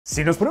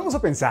Si nos ponemos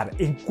a pensar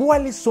en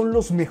cuáles son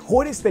los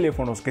mejores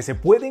teléfonos que se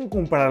pueden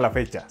comprar a la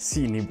fecha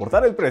sin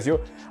importar el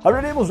precio,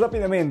 hablaremos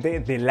rápidamente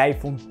del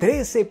iPhone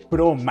 13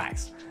 Pro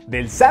Max,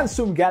 del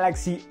Samsung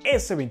Galaxy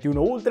S21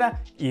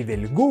 Ultra y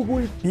del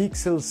Google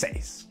Pixel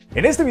 6.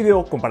 En este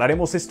video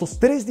compararemos estos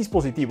tres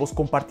dispositivos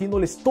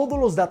compartiéndoles todos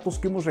los datos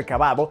que hemos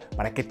recabado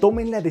para que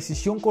tomen la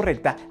decisión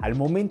correcta al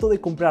momento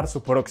de comprar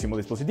su próximo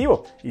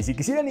dispositivo. Y si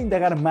quisieran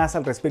indagar más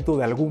al respecto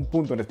de algún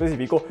punto en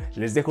específico,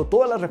 les dejo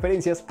todas las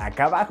referencias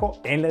acá abajo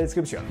en la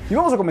descripción. Y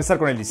vamos a comenzar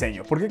con el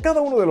diseño, porque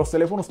cada uno de los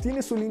teléfonos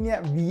tiene su línea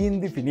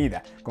bien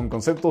definida, con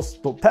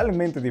conceptos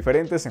totalmente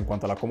diferentes en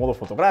cuanto al acomodo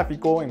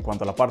fotográfico, en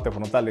cuanto a la parte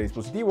frontal del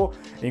dispositivo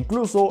e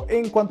incluso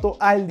en cuanto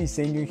al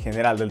diseño en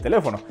general del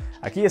teléfono.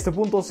 Aquí este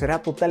punto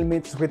será totalmente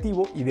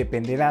subjetivo y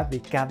dependerá de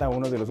cada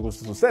uno de los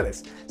gustos de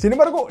ustedes. Sin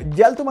embargo,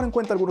 ya al tomar en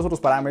cuenta algunos otros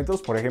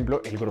parámetros, por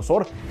ejemplo el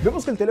grosor,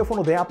 vemos que el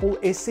teléfono de Apple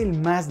es el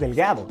más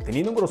delgado,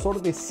 teniendo un grosor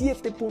de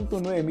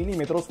 7.9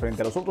 milímetros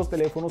frente a los otros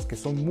teléfonos que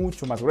son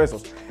mucho más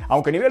gruesos.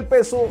 Aunque a nivel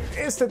peso,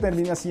 este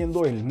termina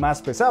siendo el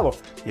más pesado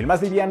y el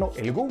más liviano,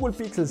 el Google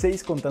Pixel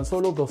 6 con tan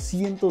solo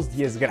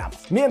 210 gramos.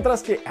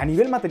 Mientras que a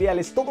nivel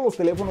materiales, todos los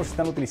teléfonos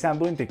están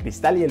utilizando entre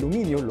cristal y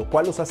aluminio, lo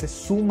cual los hace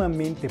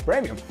sumamente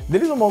premium.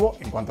 Del mismo modo,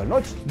 en cuanto al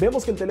notch,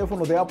 vemos que el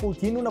teléfono de Apple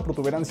tiene una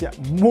protuberancia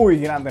muy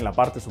grande en la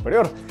parte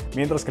superior,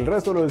 mientras que el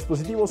resto de los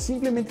dispositivos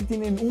simplemente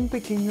tienen un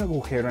pequeño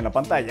agujero en la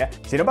pantalla.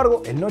 Sin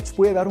embargo, el notch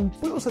puede dar un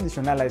plus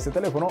adicional a este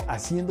teléfono,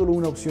 haciéndolo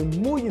una opción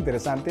muy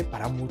interesante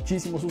para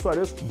muchísimos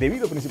usuarios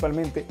debido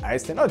principalmente a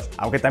este notch.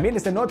 Aunque también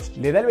este notch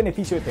le da el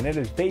beneficio de tener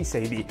el Face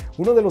ID,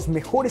 uno de los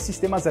mejores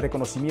sistemas de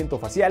reconocimiento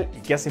facial y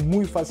que hace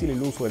muy fácil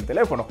el uso del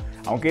teléfono,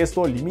 aunque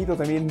esto limita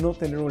también no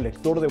tener un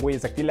lector de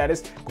huellas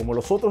dactilares como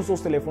los otros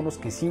dos teléfonos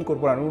que sí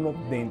incorporan uno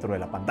dentro de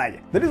la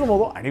pantalla. Del mismo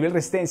modo, a nivel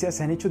resistencia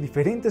se han hecho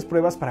diferentes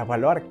pruebas para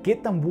evaluar qué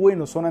tan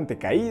buenos son ante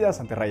caídas,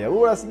 ante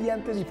rayaduras y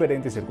ante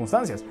diferentes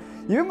circunstancias.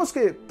 Y vemos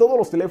que todos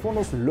los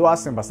teléfonos lo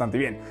hacen bastante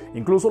bien.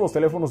 Incluso los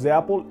teléfonos de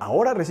Apple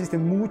ahora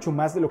resisten mucho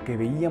más de lo que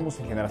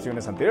veíamos en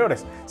generaciones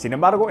anteriores. Sin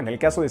embargo, en el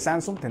caso de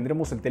Samsung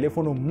tendremos el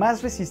teléfono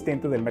más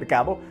resistente del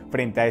mercado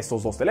frente a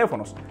estos dos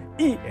teléfonos.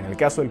 Y en el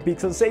caso del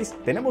Pixel 6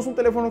 tenemos un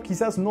teléfono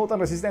quizás no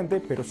tan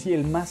resistente, pero sí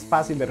el más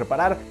fácil de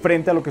reparar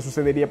frente a lo que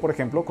sucedería, por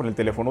ejemplo, con el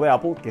teléfono de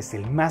Apple, que es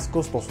el más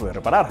costoso de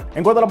reparar.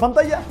 En cuanto a la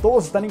pantalla,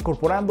 todos están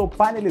incorporando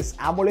paneles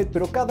AMOLED,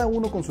 pero cada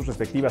uno con sus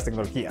respectivas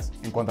tecnologías.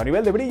 En cuanto a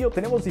nivel de brillo,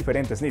 tenemos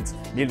diferentes nits,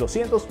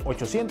 1200,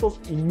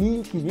 800 y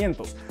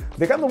 1500,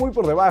 dejando muy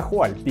por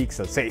debajo al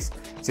Pixel 6.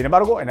 Sin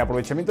embargo, en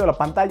aprovechamiento de la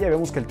pantalla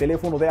vemos que el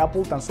teléfono de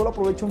Apple tan solo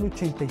aprovecha un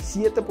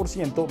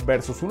 87%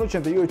 versus un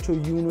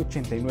 88% y un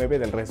 89%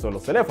 del resto de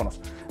los teléfonos.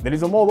 Del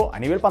mismo modo, a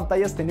nivel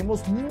pantallas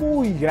tenemos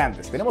muy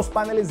grandes. Tenemos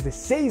paneles de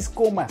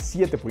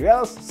 6,7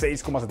 pulgadas,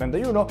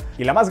 6,71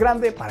 y la más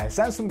grande para el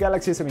Samsung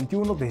Galaxy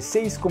S21 de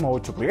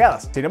 6,8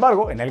 pulgadas. Sin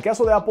embargo, en el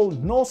caso de Apple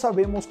no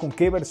sabemos con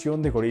qué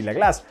versión de Gorilla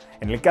Glass.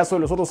 En el caso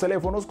de los otros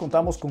teléfonos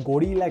contamos con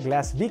Gorilla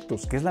Glass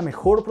Victus, que es la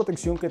mejor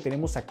protección que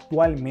tenemos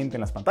actualmente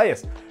en las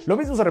pantallas. Lo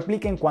mismo se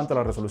replica en cuanto a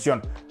la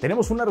resolución.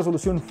 Tenemos una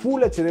resolución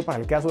Full HD para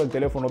el caso del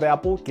teléfono de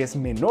Apple, que es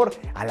menor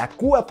a la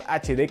Quad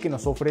HD que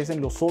nos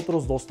ofrecen los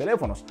otros dos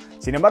teléfonos.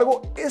 Sin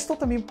embargo, esto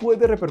también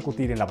puede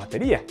repercutir en la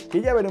batería,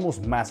 que ya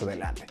veremos más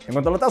adelante. En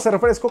cuanto a la tasa de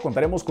refresco,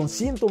 contaremos con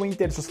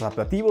 120 Hz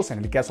adaptativos en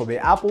el caso de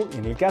Apple y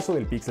en el caso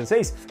del Pixel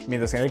 6,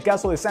 mientras que en el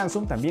caso de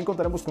Samsung también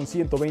contaremos con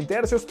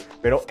 120 Hz,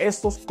 pero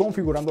estos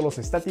configurándolos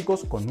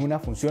estáticos con una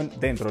función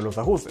dentro de los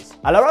ajustes.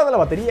 A la hora de la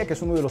batería, que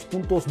es uno de los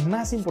puntos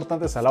más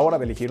importantes a la hora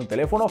de elegir un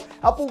teléfono,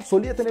 Apple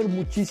solía tener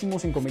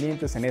muchísimos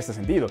inconvenientes en este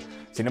sentido.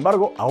 Sin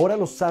embargo, ahora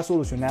los ha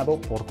solucionado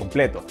por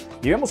completo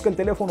y vemos que el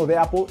teléfono de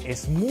Apple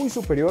es muy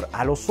superior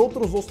a los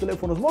otros dos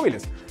teléfonos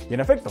móviles. Y en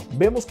efecto,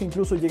 vemos que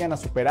incluso llegan a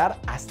superar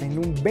hasta en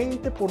un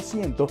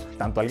 20%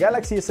 tanto al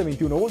Galaxy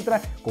S21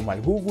 Ultra como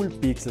al Google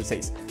Pixel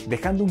 6,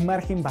 dejando un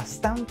margen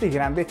bastante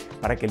grande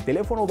para que el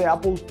teléfono de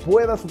Apple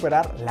pueda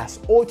superar las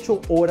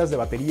 8 horas de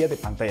batería de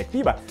pantalla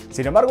activa.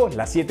 Sin embargo,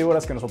 las 7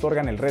 horas que nos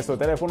otorgan el resto de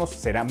teléfonos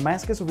será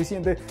más que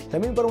suficiente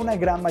también para una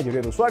gran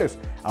mayoría de usuarios,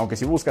 aunque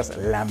si buscas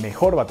la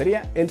mejor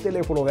batería, el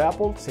teléfono de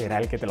Apple será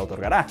el que te la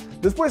otorgará.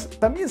 Después,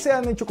 también se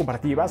han hecho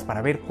comparativas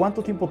para ver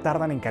cuánto tiempo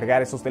tardan en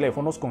cargar estos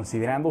teléfonos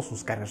considerando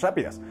sus cargas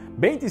rápidas: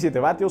 27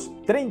 vatios,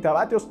 30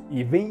 vatios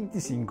y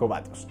 25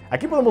 vatios.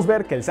 Aquí podemos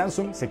ver que el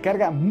Samsung se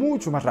carga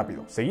mucho más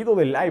rápido, seguido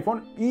del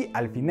iPhone y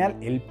al final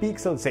el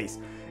Pixel 6.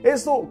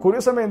 Esto,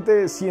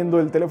 curiosamente, siendo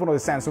el teléfono de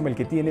Samsung el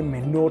que tiene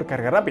menor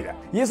carga rápida.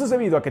 Y eso es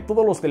debido a que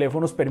todos los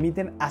teléfonos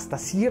permiten hasta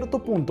cierto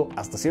punto,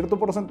 hasta cierto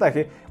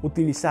porcentaje,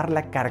 utilizar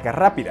la carga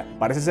rápida.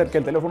 Parece ser que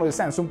el teléfono de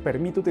Samsung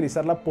permite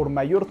utilizarla por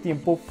mayor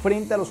tiempo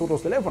frente a los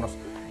otros teléfonos.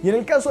 Y en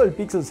el caso del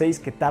Pixel 6,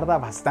 que tarda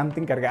bastante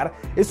en cargar,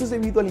 esto es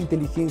debido a la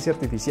inteligencia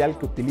artificial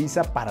que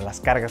utiliza para las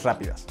cargas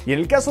rápidas. Y en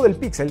el caso del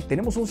Pixel,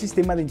 tenemos un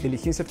sistema de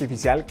inteligencia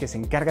artificial que se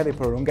encarga de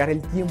prolongar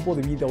el tiempo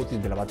de vida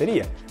útil de la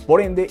batería.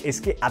 Por ende,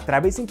 es que a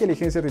través de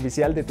inteligencia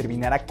artificial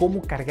determinará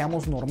cómo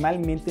cargamos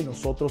normalmente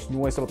nosotros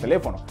nuestro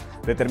teléfono,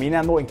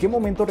 determinando en qué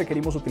momento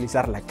requerimos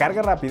utilizar la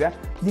carga rápida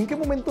y en qué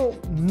momento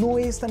no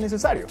es tan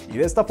necesario. Y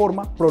de esta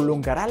forma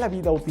prolongará la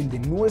vida útil de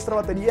nuestra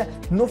batería,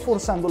 no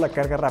forzando la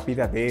carga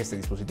rápida de este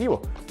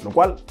dispositivo, lo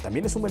cual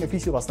también es un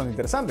beneficio bastante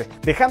interesante,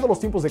 dejando los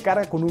tiempos de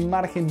carga con un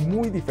margen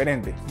muy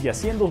diferente y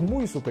haciendo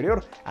muy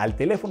superior al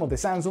teléfono de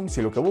Samsung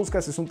si lo que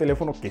buscas es un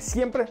teléfono que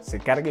siempre se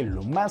cargue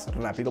lo más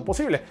rápido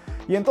posible.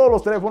 Y en todos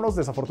los teléfonos,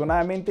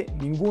 desafortunadamente,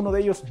 ninguno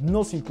de ellos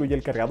nos incluye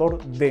el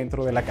cargador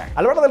dentro de la caja.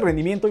 A la hora del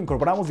rendimiento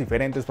incorporamos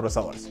diferentes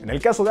procesadores. En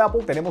el caso de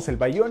Apple tenemos el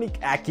Bionic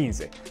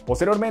A15,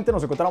 posteriormente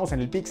nos encontramos en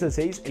el Pixel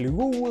 6 el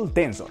Google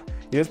Tensor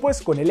y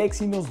después con el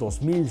Exynos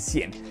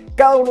 2100.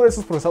 Cada uno de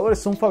esos procesadores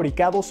son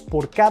fabricados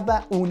por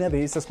cada una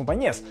de estas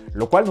compañías,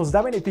 lo cual nos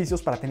da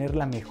beneficios para tener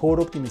la mejor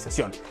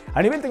optimización.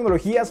 A nivel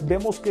tecnologías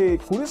vemos que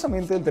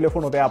curiosamente el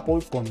teléfono de Apple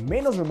con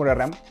menos memoria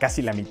RAM,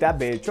 casi la mitad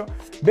de hecho,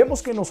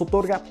 vemos que nos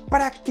otorga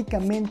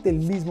prácticamente el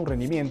mismo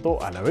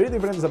rendimiento al haber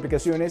diferentes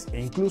aplicaciones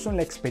e incluso en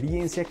la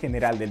experiencia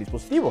general del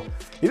dispositivo.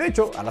 Y de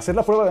hecho, al hacer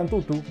la prueba de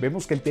Antutu,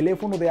 vemos que el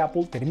teléfono de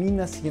Apple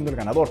termina siendo el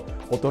ganador,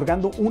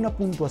 otorgando una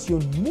puntuación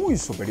muy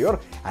superior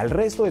al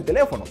resto de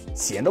teléfonos,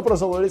 siendo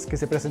procesadores que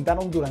se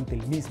presentaron durante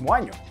el mismo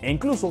año. E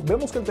incluso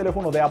vemos que el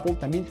teléfono de Apple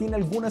también tiene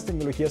algunas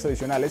tecnologías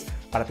adicionales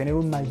para tener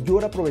un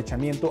mayor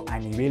aprovechamiento a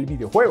nivel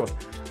videojuegos.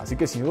 Así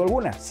que sin duda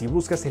alguna, si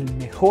buscas el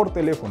mejor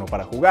teléfono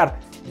para jugar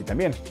y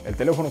también el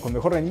teléfono con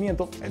mejor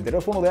rendimiento, el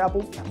teléfono de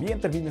Apple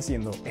también termina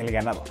siendo el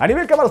ganador. A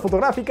nivel cámaras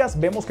fotográficas,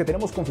 vemos que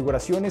tenemos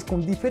configuraciones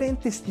con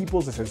diferentes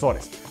tipos de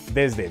sensores,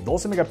 desde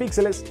 12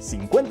 megapíxeles,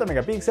 50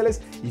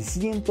 megapíxeles y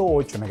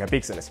 108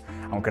 megapíxeles.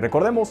 Aunque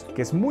recordemos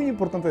que es muy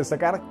importante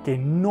destacar que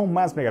no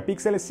más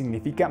megapíxeles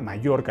significa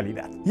mayor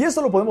calidad. Y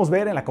esto lo podemos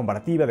ver en la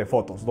comparativa de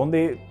fotos,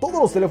 donde todos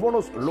los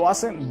teléfonos lo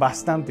hacen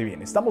bastante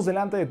bien. Estamos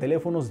delante de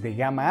teléfonos de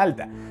gama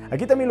alta.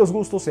 Aquí también los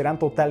gustos serán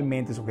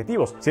totalmente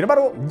subjetivos. Sin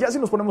embargo, ya si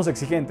nos ponemos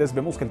exigentes,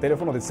 vemos que el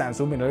teléfono de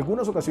Samsung en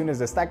algunas ocasiones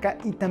destaca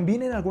y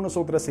también en algunas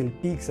otras el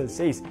Pixel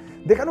 6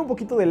 dejan un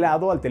poquito de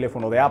lado al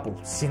teléfono de Apple.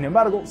 Sin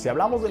embargo, si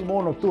hablamos del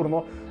modo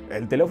nocturno,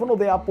 el teléfono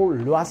de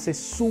Apple lo hace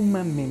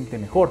sumamente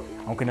mejor,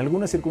 aunque en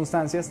algunas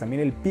circunstancias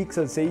también el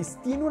Pixel 6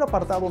 tiene un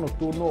apartado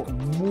nocturno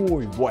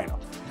muy bueno.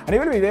 A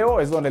nivel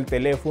video es donde el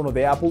teléfono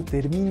de Apple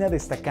termina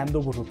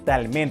destacando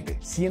brutalmente,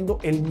 siendo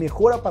el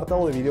mejor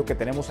apartado de video que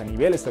tenemos a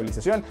nivel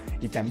estabilización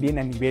y también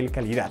a nivel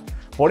calidad.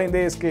 Por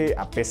ende es que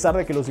a pesar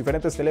de que los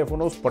diferentes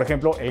teléfonos, por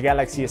ejemplo el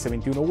Galaxy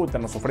S21 Ultra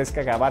nos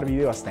ofrezca grabar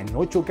video hasta en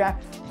 8K,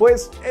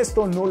 pues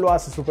esto no lo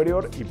hace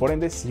superior y por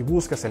ende si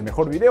buscas el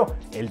mejor video,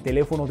 el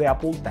teléfono de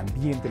Apple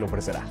también te lo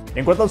ofrecerá.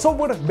 En cuanto al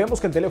software,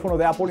 vemos que el teléfono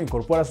de Apple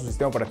incorpora su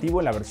sistema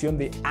operativo en la versión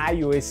de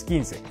iOS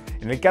 15.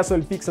 En el caso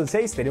del Pixel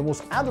 6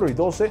 tenemos Android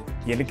 12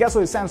 y en el caso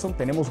de Samsung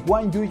tenemos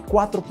One UI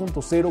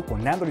 4.0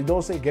 con Android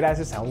 12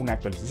 gracias a una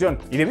actualización.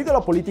 Y debido a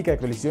la política de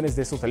actualizaciones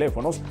de estos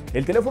teléfonos,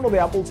 el teléfono de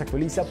Apple se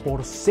actualiza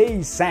por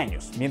 6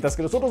 años, mientras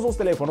que los otros dos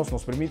teléfonos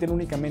nos permiten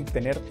únicamente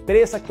tener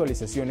 3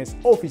 actualizaciones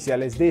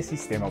oficiales de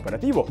sistema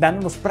operativo,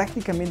 dándonos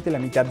prácticamente la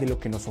mitad de lo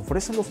que nos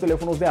ofrecen los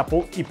teléfonos de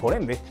Apple y por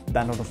ende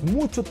dándonos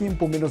mucho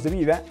tiempo menos de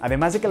vida,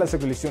 además de que las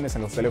actualizaciones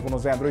en los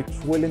teléfonos de Android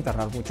suelen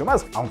tardar mucho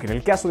más, aunque en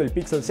el caso del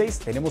Pixel 6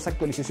 tenemos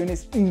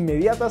actualizaciones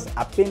inmediatas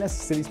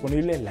apenas esté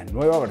disponible la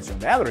nueva versión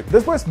de Android.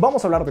 Después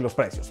vamos a hablar de los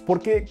precios,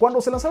 porque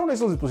cuando se lanzaron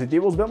estos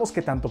dispositivos vemos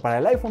que tanto para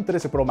el iPhone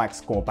 13 Pro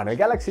Max como para el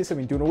Galaxy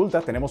S21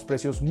 Ultra tenemos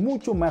precios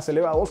mucho más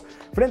elevados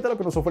frente a lo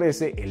que nos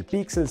ofrece el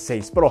Pixel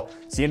 6 Pro,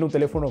 siendo un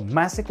teléfono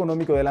más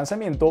económico de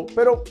lanzamiento,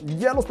 pero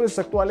ya los precios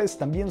actuales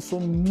también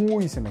son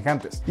muy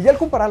semejantes. Y ya al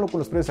compararlo con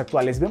los precios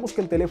actuales vemos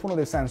que el teléfono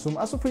de Samsung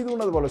ha sufrido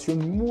una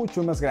devaluación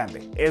mucho más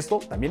grande. Esto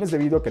también es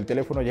debido a que el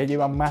teléfono ya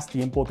lleva más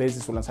tiempo desde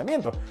su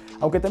lanzamiento,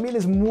 aunque también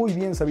es muy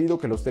bien sabido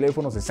que los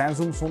teléfonos de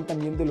Samsung son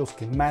también de los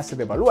que más se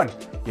devalúan.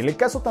 Y en el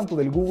caso tanto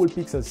del Google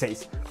Pixel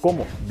 6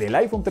 como del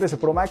iPhone 13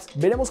 Pro Max,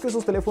 veremos que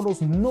esos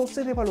teléfonos no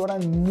se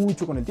devaluarán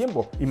mucho con el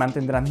tiempo y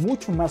mantendrán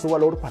mucho más su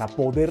valor para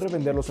poder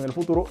revenderlos en el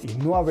futuro y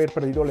no haber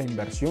perdido la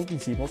inversión que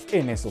hicimos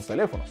en estos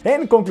teléfonos.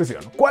 En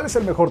conclusión, ¿cuál es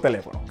el mejor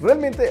teléfono?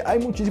 Realmente hay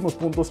muchísimos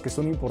puntos que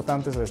son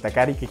importantes a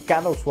destacar y que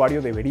cada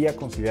usuario debería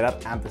considerar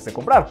antes de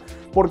comprar,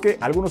 porque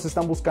algunos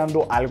están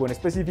buscando algo en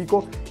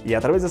específico y a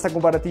través de esta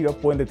comparativa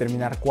pueden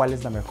determinar cuál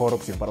es la mejor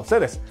opción para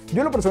ustedes. Yo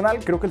en lo personal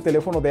creo que el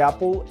teléfono de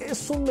Apple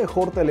es un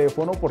mejor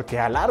teléfono porque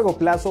a largo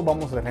plazo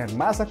vamos a tener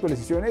más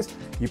actualizaciones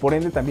y por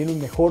ende también un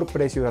mejor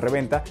precio de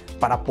reventa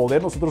para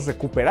poder nosotros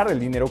recuperar el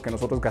dinero que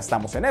nosotros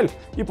gastamos en él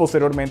y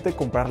posteriormente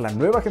comprar la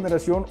nueva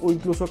generación o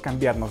incluso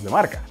cambiarnos de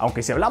marca.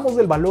 Aunque si hablamos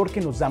del valor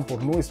que nos dan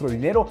por nuestro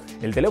dinero,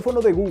 el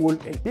teléfono de Google,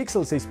 el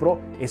Pixel 6 Pro,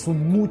 es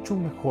un mucho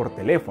mejor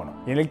teléfono.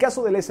 Y en el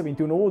caso del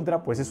S21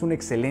 Ultra, pues es un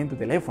excelente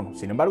teléfono.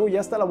 Sin embargo,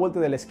 ya está a la vuelta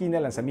de la esquina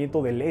el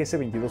lanzamiento del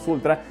S22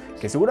 Ultra,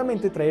 que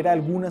seguramente traerá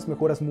algunas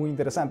mejoras muy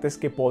interesantes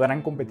que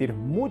podrán competir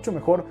mucho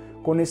mejor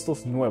con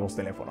estos nuevos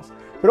teléfonos.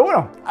 Pero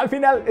bueno, al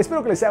final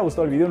espero que les haya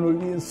gustado el video, no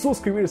olviden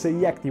suscribirse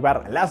y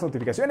activar las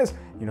notificaciones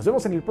y nos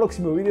vemos en el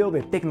próximo video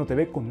de Tecno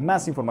TV con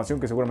más información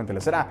que seguramente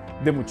les será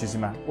de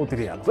muchísima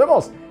utilidad. Nos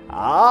vemos,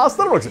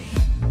 hasta la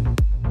próxima.